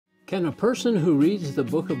Can a person who reads the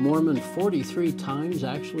Book of Mormon 43 times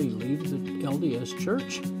actually leave the LDS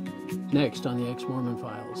Church? Next on the Ex-Mormon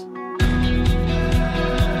Files.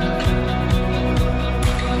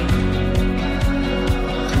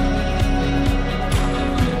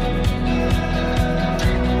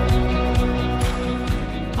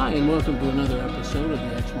 Hi, and welcome to another episode of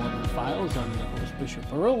the Ex-Mormon Files. I'm your host,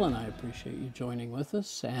 Bishop Earl, and I appreciate you joining with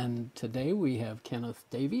us. And today we have Kenneth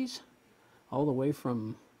Davies, all the way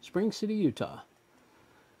from Spring City, Utah.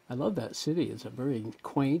 I love that city. It's a very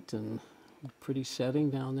quaint and pretty setting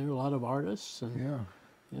down there. A lot of artists. And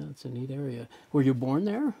yeah, it's a neat area. Were you born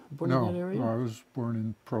there? Born in that area? No, I was born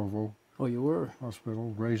in Provo. Oh, you were?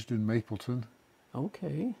 Hospital, raised in Mapleton.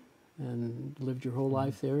 Okay. And lived your whole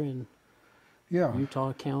life there in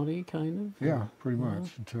Utah County, kind of? Yeah, pretty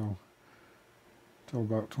much, until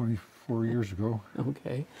about 24 years ago.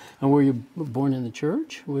 Okay. And were you born in the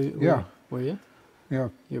church? Were you? Yeah,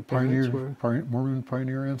 your parents were Mormon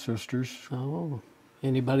pioneer ancestors. Oh,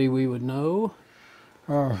 anybody we would know?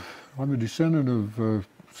 I'm a descendant of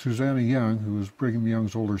Susanna Young, who was Brigham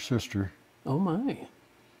Young's older sister. Oh my!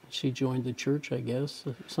 She joined the church, I guess,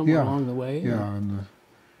 somewhere along the way. Yeah,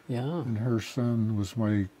 and her son was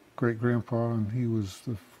my great grandpa, and he was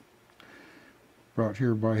brought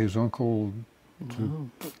here by his uncle to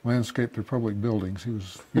landscape their public buildings. He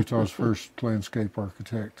was Utah's first landscape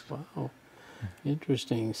architect. Wow.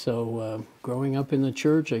 Interesting. So growing up in the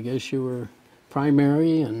church, I guess you were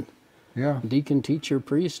primary and deacon, teacher,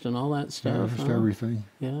 priest, and all that stuff. Yeah, just everything.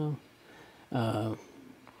 Yeah.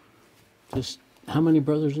 Just how many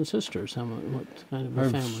brothers and sisters? What kind of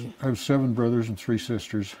a family? I have 7 brothers and 3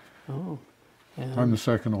 sisters. Oh. And I'm the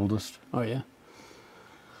second oldest. Oh, yeah.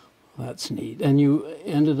 Well, that's neat. And you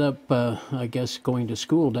ended up, I guess, going to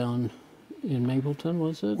school down in Mapleton,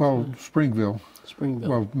 was it? Well, Springville. Springville.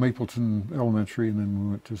 Well, Mapleton Elementary, and then we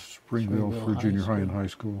went to Springville for junior high and high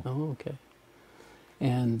school. Oh, okay.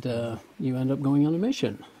 And you end up going on a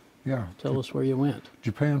mission. Yeah. Tell us where you went.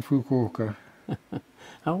 Japan, Fukuoka.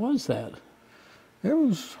 How was that? It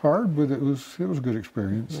was hard, but it was a good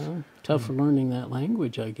experience. Well, tough learning that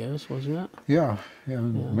language, I guess, wasn't it? Yeah,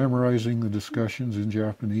 memorizing the discussions in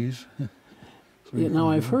Japanese. Now,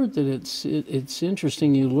 I've heard that it's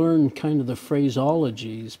interesting. You learn kind of the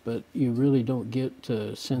phraseologies, but you really don't get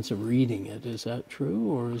a sense of reading it. Is that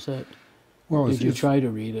true, or is that? Well, did you try to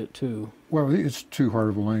read it too? Well, it's too hard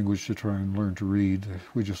of a language to try and learn to read.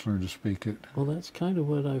 We just learn to speak it. Well, that's kind of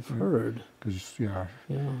what I've heard. Because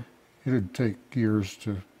it'd take years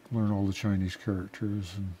to learn all the Chinese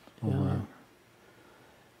characters and all that.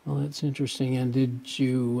 Well, that's interesting. And did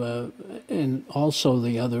you, and also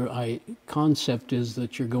the other concept is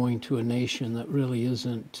that you're going to a nation that really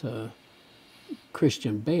isn't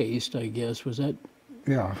Christian-based, I guess. Was that?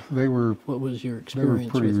 Yeah, they were. What was your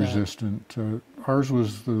experience with that? They were pretty resistant. Ours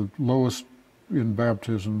was the lowest in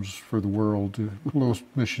baptisms for the world, the lowest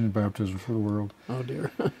mission in baptism for the world. Oh, dear.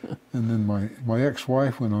 And then my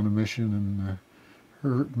ex-wife went on a mission, and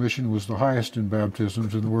her mission was the highest in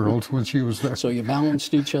baptisms in the world when she was there. So you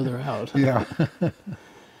balanced each other out. Yeah.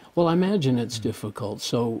 Well, I imagine it's difficult.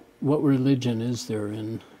 So what religion is there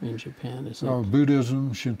in Japan? Is it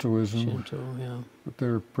Buddhism, Shintoism. Shinto, yeah. But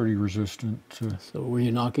they're pretty resistant. So were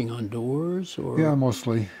you knocking on doors? Or? Yeah,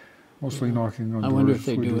 mostly knocking on doors. I wonder if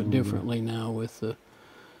they do it differently now with the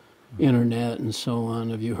internet and so on.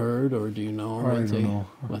 Have you heard, or do you know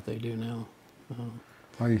what they do now?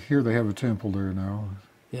 I hear they have a temple there now.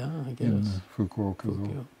 Yeah, I guess. In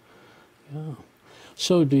Fukuoka. Yeah.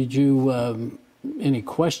 So did you, any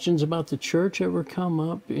questions about the church ever come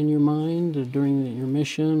up in your mind during your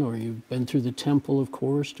mission? Or you've been through the temple, of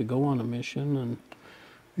course, to go on a mission? And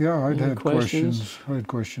yeah, I'd had questions. I had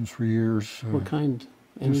questions for years. What kind?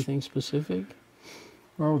 Anything specific?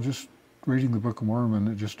 Well, just reading the Book of Mormon,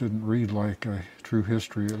 it just didn't read like a true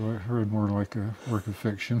history. It read more like a work of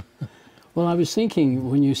fiction. Well, I was thinking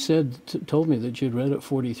when you told me that you'd read it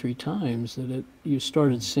 43 times, that you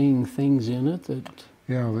started seeing things in it that...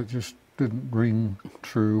 Yeah, that just didn't ring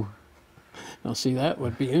true. Now, see, that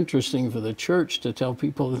would be interesting for the church to tell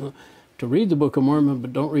people to read the Book of Mormon,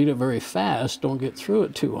 but don't read it very fast. Don't get through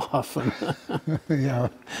it too often. Yeah,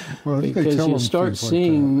 well, because you start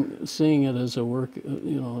seeing it as a work,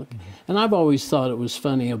 And I've always thought it was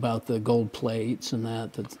funny about the gold plates and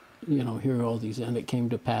that here are all these, and it came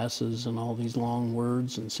to passes, and all these long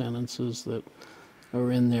words and sentences that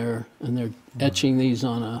are in there, and they're etching these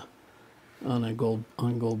on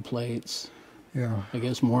gold plates. Yeah. I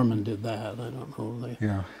guess Mormon did that. I don't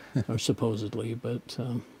know. Or supposedly, but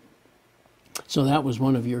so that was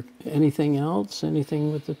one of your. Anything else?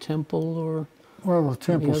 Anything with the temple or? Well, the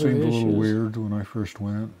temple other seemed a little issues? weird when I first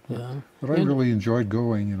went. Yeah. But I really enjoyed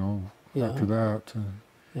going, you know, Yeah. after that.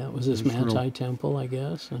 Yeah, it was this Manti temple, I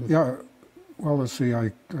guess. And Yeah, well, let's see,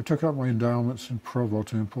 I took out my endowments in Provo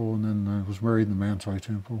Temple, and then I was married in the Manti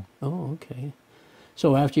Temple. Oh, okay.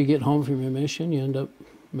 So after you get home from your mission, you end up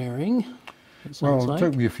marrying? Well, it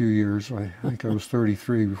took me a few years. I think I was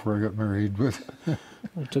 33 before I got married, but...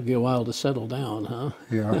 It took you a while to settle down, huh?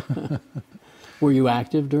 Yeah. Were you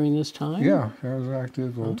active during this time? Yeah, I was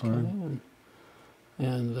active all the time.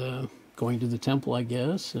 And going to the temple, I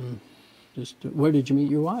guess, and just, where did you meet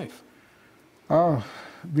your wife?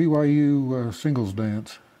 BYU singles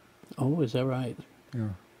dance. Oh, is that right? Yeah.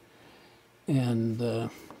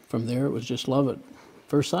 And from there, it was just love at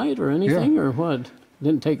first sight or anything, or what?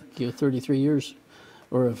 Didn't take you 33 years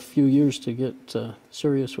or a few years to get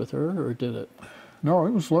serious with her, or did it? No,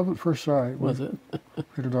 it was love at first sight. Was it?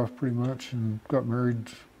 Hit it off pretty much and got married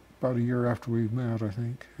about a year after we met, I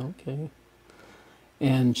think. Okay.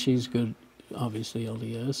 And she's good, obviously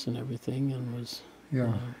LDS and everything, and was...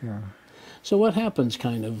 Yeah, yeah. So what happens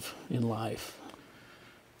kind of in life?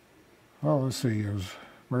 Well, let's see, I was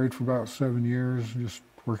married for about 7 years, just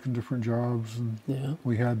working different jobs, and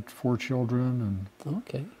we had 4 children.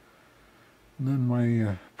 Okay. And then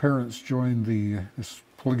my parents joined this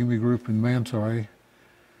polygamy group in Manti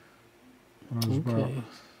when I was about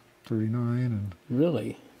 39 and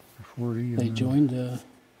really 40. They joined a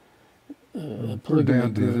polygamy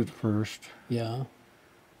Dad group. did it first. Yeah.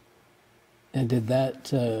 And did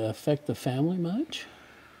that affect the family much?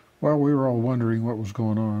 Well, we were all wondering what was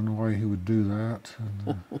going on, why he would do that.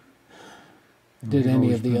 And, did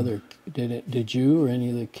any of the other, did you or any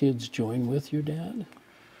of the kids join with your dad?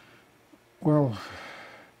 Well,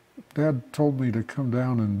 Dad told me to come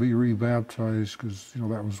down and be rebaptized because, you know,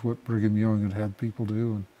 that was what Brigham Young had people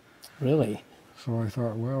do. And really? so I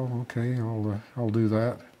thought, well, okay, I'll do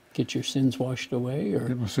that. Get your sins washed away, or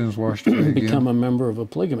get my sins washed away become a member of a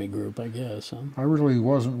polygamy group, I guess, huh? I really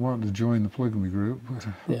wasn't wanting to join the polygamy group, but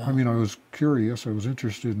I mean, I was curious. I was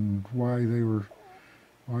interested in why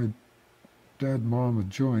Dad and Mom had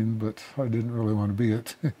joined, but I didn't really want to be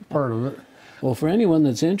part of it. Well, for anyone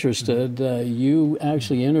that's interested, you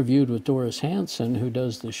actually interviewed with Doris Hanson, who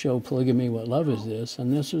does the show Polygamy, What Love Is This?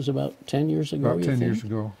 And this was about 10 years ago, About 10 years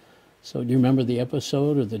ago. So do you remember the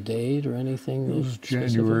episode or the date or anything? It was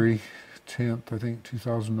January 10th, I think,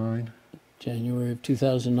 2009. January of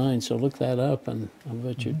 2009. So look that up, and I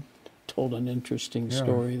bet you told an interesting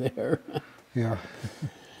story there. Yeah.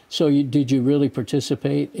 So did you really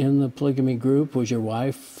participate in the polygamy group? Was your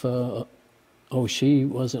wife... she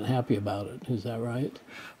wasn't happy about it. Is that right?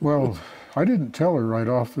 Well, I didn't tell her right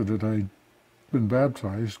off that I'd been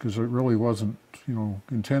baptized because I really wasn't, you know,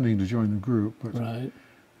 intending to join the group. But right.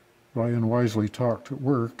 I unwisely talked at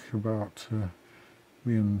work about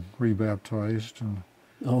being rebaptized, and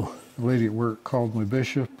the lady at work called my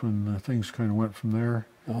bishop, and things kind of went from there.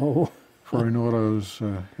 Oh. Before I know it, I was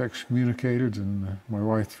excommunicated, and my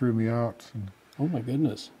wife threw me out. And, oh my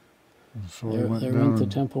goodness! And so there I went the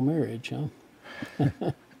temple marriage, huh?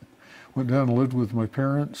 Went down and lived with my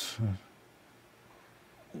parents.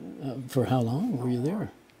 For how long were you there?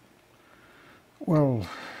 Well,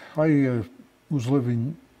 I was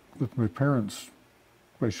living with my parents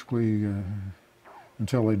basically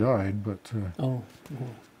until they died, but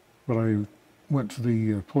but I went to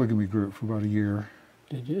the polygamy group for about a year.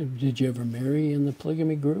 Did you ever marry in the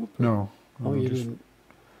polygamy group? No. Oh, you didn't.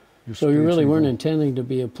 So you really weren't intending to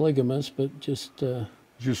be a polygamist, but just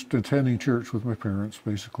attending church with my parents,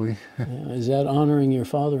 basically. Yeah, is that honoring your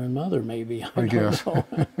father and mother, maybe? I guess.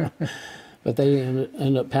 But they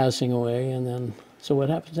end up passing away, and then, so what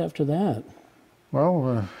happens after that?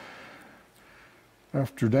 Well,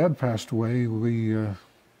 after Dad passed away, the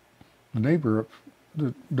neighbor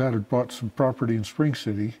Dad had bought some property in Spring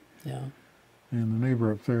City. Yeah. And the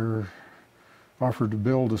neighbor up there offered to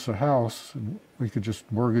build us a house, and we could just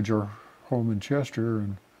mortgage our home in Chester.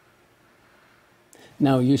 And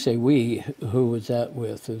now you say we, who was that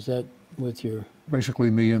with? Is that with your... Basically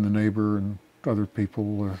me and the neighbor and other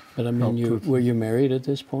people. But I mean, were you married at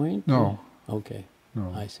this point? No. Okay.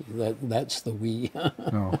 No. I see. That's the we.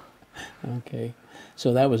 No. Okay.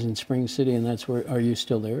 So that was in Spring City, and that's where, are you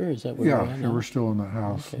still there? Is that where you're at now? Yeah, we're still in that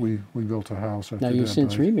house. Okay. We built a house after Now you've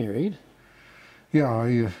since remarried. Yeah,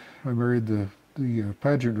 I married the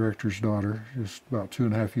pageant director's daughter just about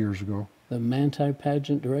 2.5 years ago. The Manti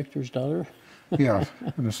pageant director's daughter? Yeah,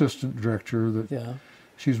 an assistant director that. Yeah.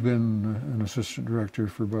 She's been an assistant director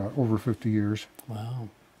for about over 50 years. Wow.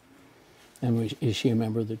 And is she a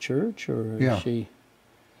member of the church, or is she?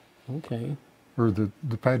 Okay. Or the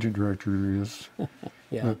pageant director is.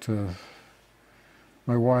 Yeah. But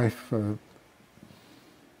My wife, I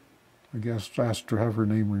guess, asked to have her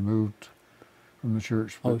name removed from the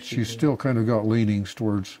church, but she still kind of got leanings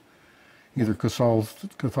towards either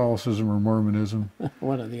Catholicism or Mormonism.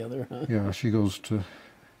 One or the other, huh? Yeah, she goes to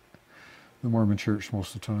the Mormon church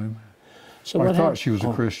most of the time. So I thought she was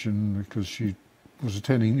a Christian because she was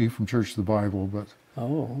attending Ephraim Church of the Bible, but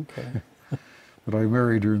okay. but I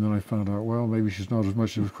married her, and then I found out, well, maybe she's not as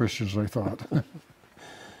much of a Christian as I thought.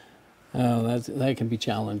 Oh, that can be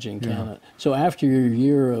challenging, can it? So after your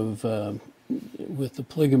year of with the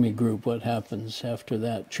polygamy group, what happens after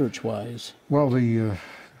that, church-wise? Well, the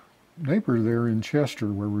neighbor there in Chester,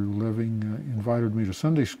 where we were living, invited me to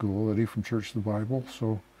Sunday school at Ephraim Church of the Bible.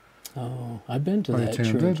 So, I've been to that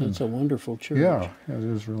church. It's a wonderful church. Yeah, it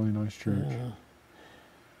is a really nice church. Yeah.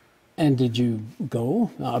 And did you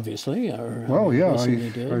go? Obviously, or well, yeah,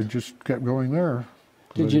 I just kept going there.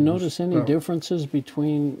 Did you notice any differences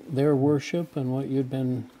between their worship and what you'd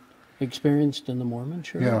been experienced in the Mormon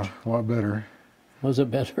church? Yeah, a lot better. Was it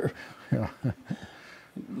better? Yeah.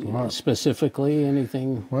 Specifically,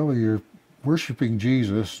 anything? Well, you're worshiping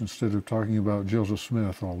Jesus instead of talking about Joseph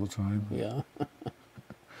Smith all the time. Yeah.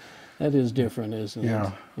 That is different, isn't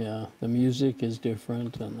it? Yeah. The music is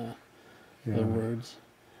different and the words.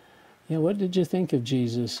 Yeah, what did you think of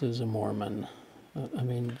Jesus as a Mormon? I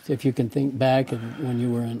mean, if you can think back when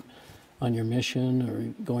you were on your mission or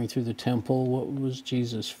going through the temple, what was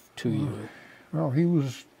Jesus to you? Well, he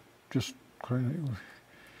was just kind of,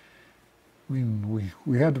 I mean,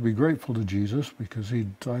 we had to be grateful to Jesus because he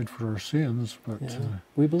died for our sins, but...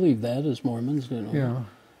 we believe that as Mormons, you know.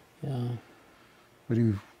 Yeah. Yeah. But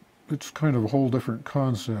it's kind of a whole different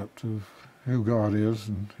concept of who God is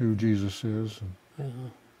and who Jesus is.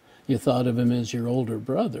 And, you thought of him as your older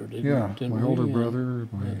brother, didn't you? My older brother.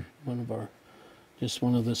 One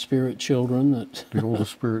of the spirit children that... The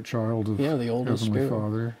oldest spirit child of the oldest Heavenly spirit.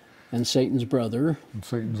 Father. And Satan's brother. And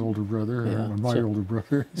Satan's older brother, and my older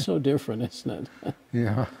brother. So different, isn't it?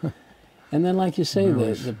 Yeah. And then, like you say,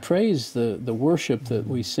 the praise, the worship that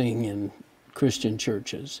we sing in Christian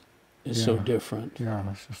churches is so different. Yeah,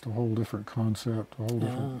 it's just a whole different concept, a whole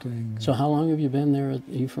different thing. So how long have you been there at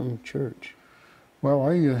Ephraim Church? Well,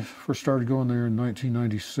 I first started going there in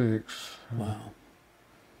 1996. Wow.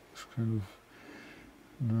 It's kind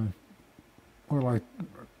of, I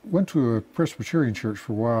went to a Presbyterian church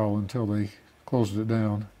for a while until they closed it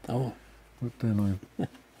down. Oh. But then I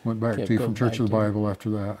went back to Ephraim Church of the Bible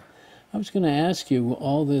after that. I was going to ask you,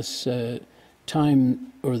 all this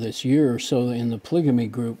time or this year or so in the polygamy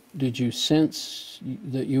group, did you sense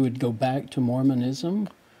that you would go back to Mormonism?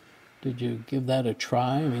 Did you give that a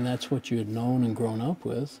try? I mean, that's what you had known and grown up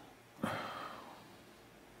with.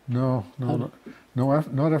 No,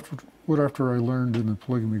 not after I learned in the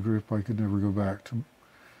polygamy group. I could never go back to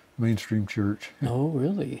mainstream church. Oh,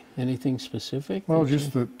 really? Anything specific? Well,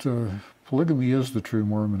 just that polygamy is the true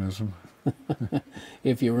Mormonism.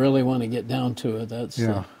 If you really want to get down to it, that's...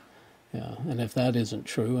 Yeah. And if that isn't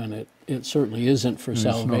true, and it certainly isn't for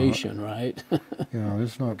salvation, right? Yeah,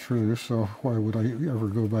 it's not true, so why would I ever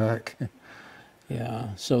go back? Yeah,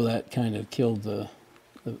 so that kind of killed the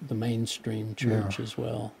mainstream church as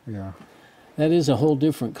well. Yeah. That is a whole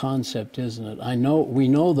different concept, isn't it? We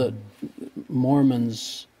know that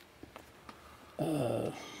Mormons,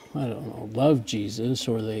 love Jesus,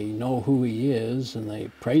 or they know who he is, and they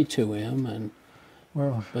pray to him,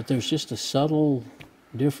 but there's just a subtle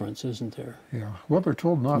difference, isn't there? Yeah. Well, they're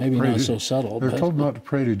told not to pray. Maybe not so subtle. They're told not to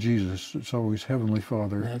pray to Jesus. It's always Heavenly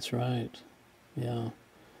Father. That's right. Yeah.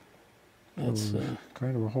 That's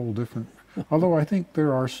kind of a whole different... Although I think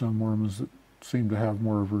there are some Mormons that seem to have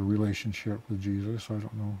more of a relationship with Jesus. I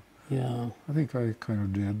don't know. Yeah. I think I kind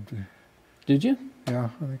of did. Did you? Yeah,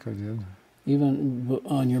 I think I did. Even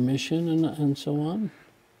on your mission and so on?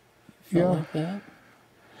 Felt like that?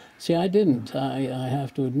 See, I didn't. I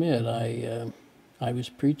have to admit, I was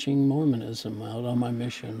preaching Mormonism out on my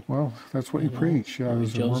mission. Well, that's what you preach. Yeah,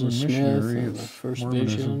 as a Mormon Joseph missionary, Smith and the First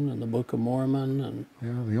Vision and the Book of Mormon. And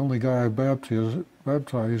the only guy I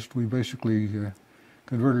baptized, we basically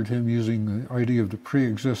converted him using the idea of the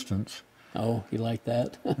pre-existence. Oh, you like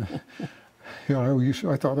that? Yeah,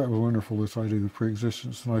 I thought that was wonderful, this idea of the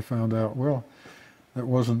pre-existence, and I found out, well, that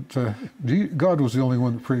wasn't... God was the only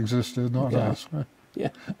one that pre-existed, not us. Yeah.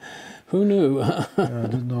 Who knew? Yeah, I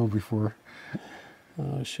didn't know before.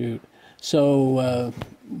 Oh, shoot. So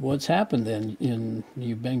what's happened then?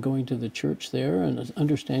 You've been going to the church there, and I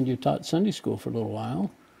understand you taught Sunday school for a little while.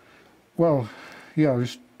 Well, yeah,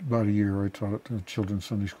 just about a year I taught a children's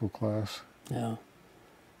Sunday school class. Yeah.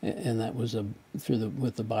 And that was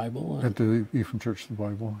with the Bible? At the Ephraim Church of the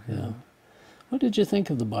Bible, yeah. What did you think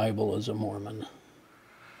of the Bible as a Mormon?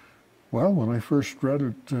 Well, when I first read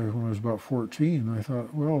it when I was about 14, I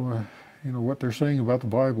thought, well, what they're saying about the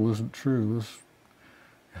Bible isn't true.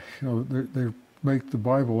 They make the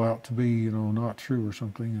Bible out to be, not true or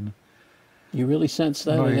something. And you really sensed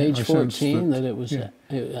that at age 14 that it was that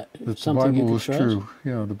something you could trust? The Bible was true.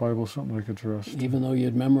 Yeah, the Bible is something I could trust. Even though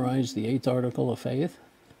you'd memorized the 8th article of faith?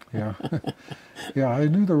 Yeah. Yeah, I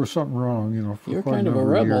knew there was something wrong, for You're quite kind a of a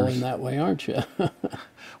number of rebel years. in that way, aren't you?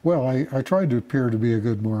 Well, I tried to appear to be a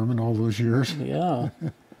good Mormon all those years. Yeah.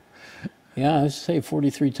 Yeah, I say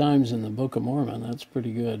 43 times in the Book of Mormon. That's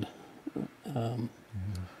pretty good. And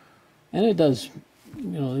it does,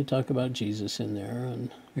 they talk about Jesus in there.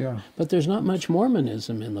 Yeah. But there's not much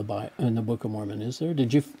Mormonism in the Book of Mormon, is there?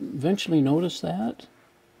 Did you eventually notice that?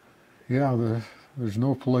 Yeah, there's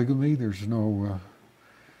no polygamy. There's no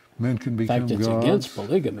men can become gods. In fact, it's against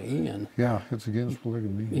polygamy. Yeah, it's against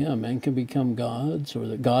polygamy. Yeah, men can become gods, or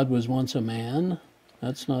that God was once a man.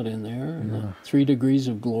 That's not in there. Yeah. The 3 degrees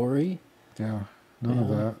of glory. Yeah, none of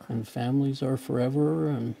that. And families are forever.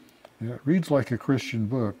 And yeah, it reads like a Christian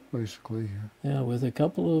book, basically. yeah, with a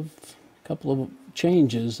couple of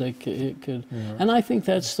changes that it could. Yeah. And I think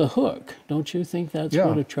that's the hook. Don't you think that's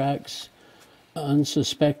what attracts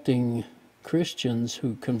unsuspecting Christians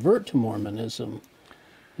who convert to Mormonism?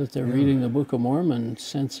 That they're reading the Book of Mormon,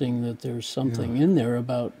 sensing that there's something in there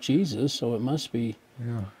about Jesus, so it must be.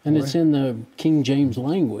 Yeah. And it's in the King James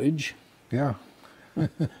language. Yeah. I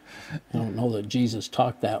don't know that Jesus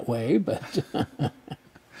talked that way, but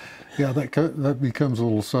yeah, that becomes a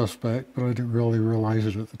little suspect, but I didn't really realize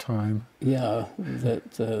it at the time. yeah,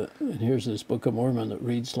 and here's this Book of Mormon that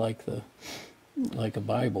reads like a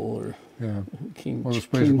Bible or King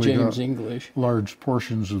James English. Large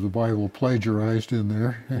portions of the Bible plagiarized in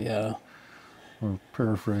there. Yeah. Or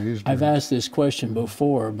paraphrased. I've asked this question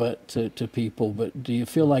before, but to people, but do you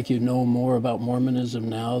feel like you know more about Mormonism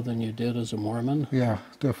now than you did as a Mormon? Yeah,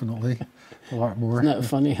 definitely. A lot more. Isn't that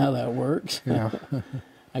funny how that works? Yeah.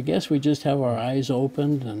 I guess we just have our eyes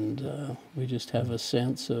opened and we just have a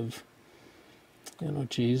sense of,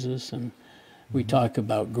 Jesus. And we talk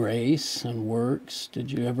about grace and works.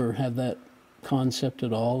 Did you ever have that concept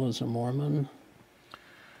at all as a Mormon?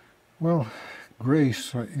 Well,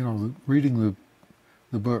 grace, reading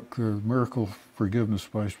the book, Miracle Forgiveness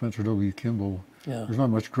by Spencer W. Kimball, there's not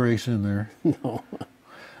much grace in there. No.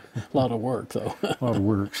 A lot of work, though. A lot of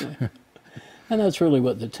works. And that's really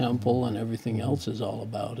what the temple and everything else is all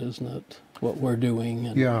about, isn't it? What we're doing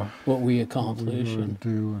and what we accomplish. And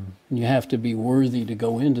you have to be worthy to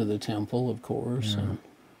go into the temple, of course, and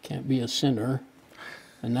can't be a sinner.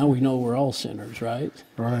 And now we know we're all sinners, right?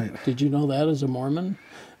 Right. Did you know that as a Mormon?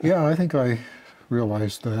 Yeah, I think I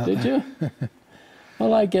realized that. Did you?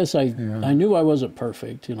 Well, I guess I knew I wasn't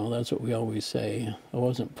perfect. That's what we always say. I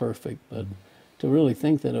wasn't perfect, but to really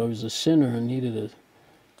think that I was a sinner and needed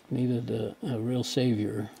a real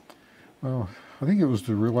Savior. Well, I think it was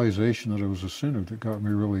the realization that I was a sinner that got me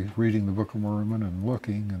really reading the Book of Mormon and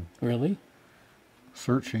looking and really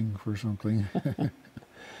searching for something.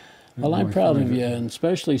 Well, I'm proud of you, and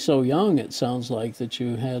especially so young. It sounds like that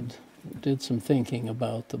you did some thinking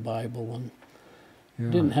about the Bible, and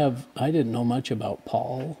I didn't know much about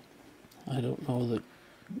Paul. I don't know that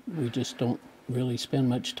we just don't really spend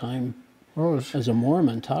much time as a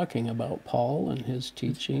Mormon talking about Paul and his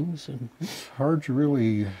teachings. And it's hard to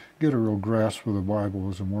really get a real grasp of the Bible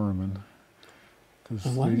as a Mormon.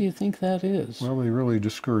 And why do you think that is? Well, they really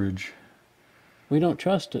discourage. We don't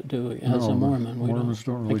trust it, do we? As a Mormon, Mormons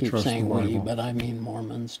don't really trust the Bible. I keep saying we, but I mean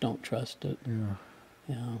Mormons don't trust it.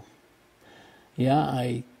 Yeah. Yeah,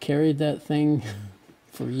 I carried that thing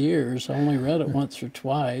for years. I only read it once or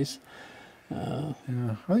twice. I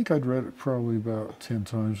think I'd read it probably about 10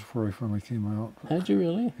 times before I finally came out. Had you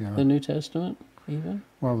really? Yeah. The New Testament, even?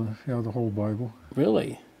 Well, the whole Bible.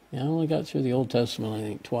 Really? Yeah, I only got through the Old Testament, I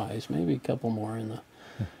think, twice. Maybe a couple more in the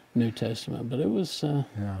New Testament. But it was,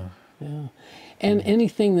 yeah. And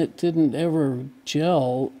anything that didn't ever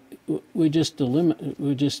gel, we just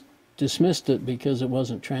dismissed it because it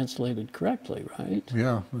wasn't translated correctly, right?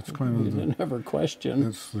 Yeah, that's kind of you never question.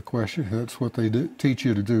 That's the question. That's what they teach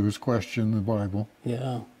you to do, is question the Bible.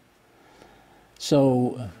 Yeah.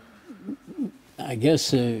 So, I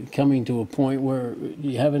guess coming to a point where, do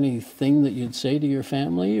you have anything that you'd say to your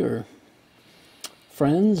family or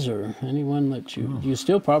friends or anyone that you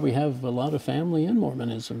still probably have a lot of family in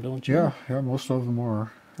Mormonism, don't you? Yeah, most of them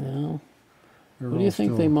are. Yeah. What do you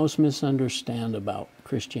think they most misunderstand about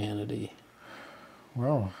Christianity?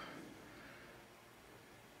 Well,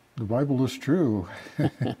 the Bible is true.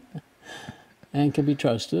 And can be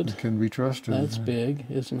trusted. It can be trusted. That's big,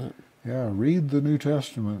 isn't it? Yeah, read the New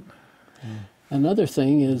Testament. Another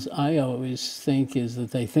thing is, I always think, is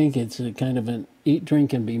that they think it's a kind of an eat,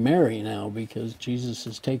 drink, and be merry now, because Jesus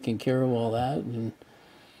is taking care of all that, and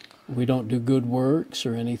we don't do good works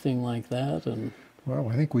or anything like that. And well,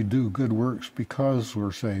 I think we do good works because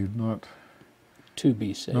we're saved, not to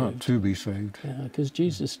be saved. Not to be saved. Yeah, because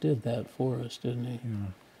Jesus did that for us, didn't he? Yeah.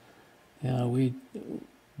 Yeah,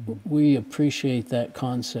 we appreciate that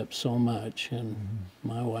concept so much, and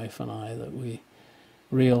my wife and I, that we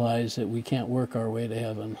realize that we can't work our way to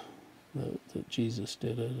heaven, that Jesus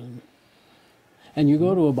did it. And you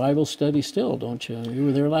go to a Bible study still, don't you? You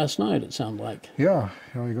were there last night, it sounded like. Yeah,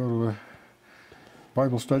 I go to a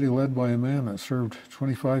Bible study led by a man that served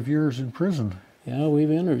 25 years in prison. Yeah,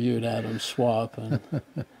 we've interviewed Adam Swap, and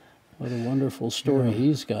what a wonderful story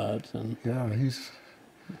he's got. And yeah,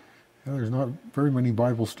 there's not very many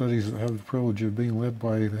Bible studies that have the privilege of being led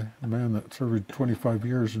by a man that served 25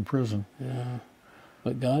 years in prison. Yeah,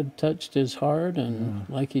 but God touched his heart, and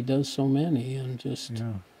like he does so many, and just,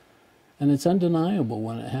 and it's undeniable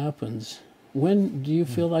when it happens. When do you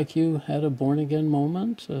feel like you had a born-again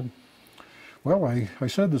moment? Well, I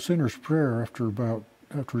said the sinner's prayer after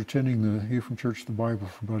attending the Ephraim Church of the Bible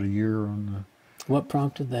for about a year. What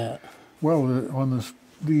prompted that? Well,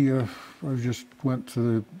 I just went to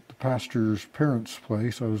the pastor's parents'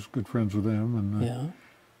 place. I was good friends with them, and I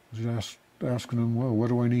was asking them, well, what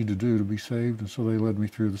do I need to do to be saved? And so they led me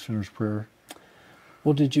through the sinner's prayer.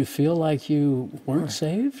 Well, did you feel like you weren't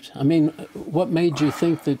saved? I mean, what made you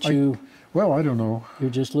think that you... Well, I don't know.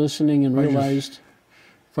 You're just listening and realized...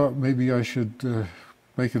 I thought maybe I should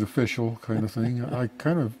make it official, kind of thing. I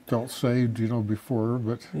kind of felt saved, before,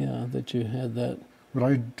 but... Yeah, that you had that... But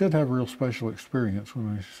I did have a real special experience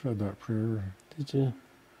when I said that prayer. Did you?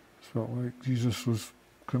 It felt like Jesus was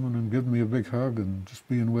coming and giving me a big hug and just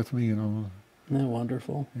being with me, Isn't that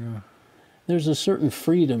wonderful? Yeah. There's a certain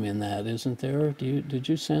freedom in that, isn't there? Did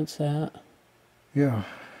you sense that? Yeah.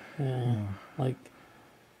 Yeah. Like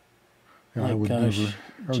I would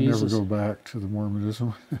never go back to the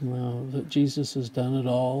Mormonism. No, that Jesus has done it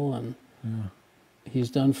all, and he's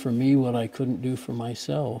done for me what I couldn't do for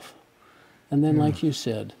myself. And then, like you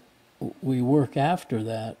said, we work after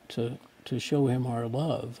that to show him our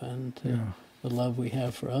love and the love we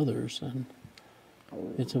have for others. And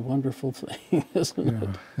it's a wonderful thing, isn't it?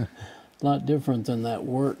 A lot different than that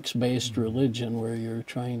works-based religion where you're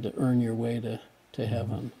trying to earn your way to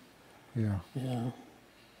heaven. Yeah. Yeah.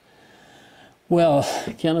 Well,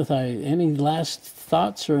 Kenneth, any last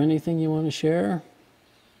thoughts or anything you want to share?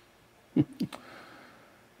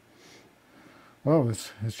 Well,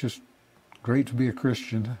 it's just great to be a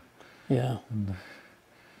Christian. Yeah. And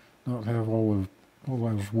not have all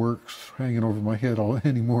those works hanging over my head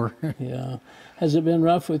anymore. Yeah. Has it been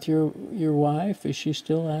rough with your wife? Is she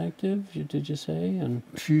still active, did you say? And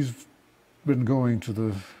she's been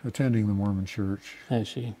attending the Mormon church. Has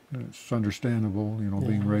she? It's understandable,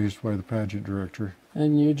 being raised by the pageant director.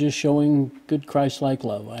 And you're just showing good Christ-like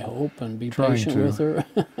love, I hope, and be patient with her.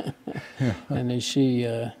 And does she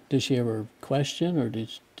ever question, or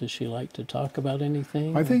does she like to talk about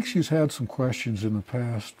anything? I think she's had some questions in the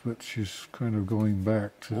past, but she's kind of going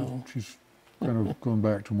back to going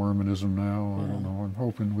back to Mormonism now. I don't know. I'm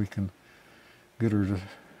hoping we can get her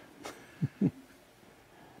to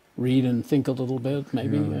read and think a little bit,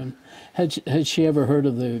 maybe. Had she ever heard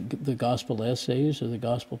of the gospel essays or the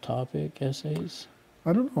gospel topic essays?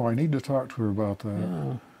 I don't know. I need to talk to her about that.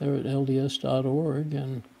 Yeah, they're at LDS.org,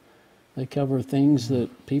 and they cover things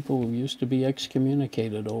that people used to be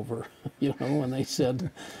excommunicated over, when they said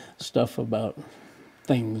stuff about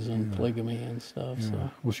things and polygamy and stuff. Yeah.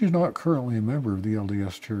 So. Well, she's not currently a member of the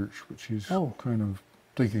LDS church, but she's kind of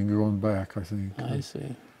thinking of going back, I think. I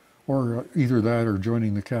see. Or either that or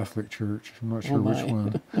joining the Catholic Church. I'm not sure which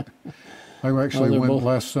one. I actually went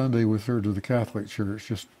last Sunday with her to the Catholic Church.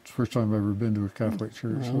 Just the first time I've ever been to a Catholic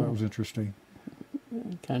church, so that was interesting.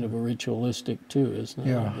 Kind of a ritualistic too, isn't it?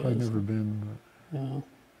 Yeah, I've never been. Yeah.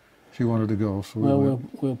 She wanted to go, so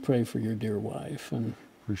we'll pray for your dear wife, and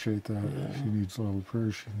appreciate that. Yeah. She needs all the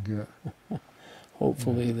prayers she can get.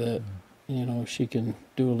 Hopefully that she can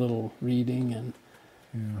do a little reading, and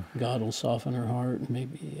God will soften her heart, and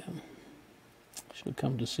maybe she'll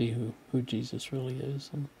come to see who Jesus really is.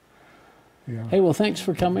 And hey, well, thanks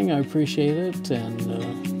for coming. I appreciate it, and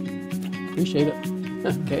appreciate it.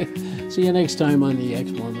 Okay. See you next time on the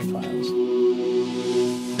Ex-Mormon Files.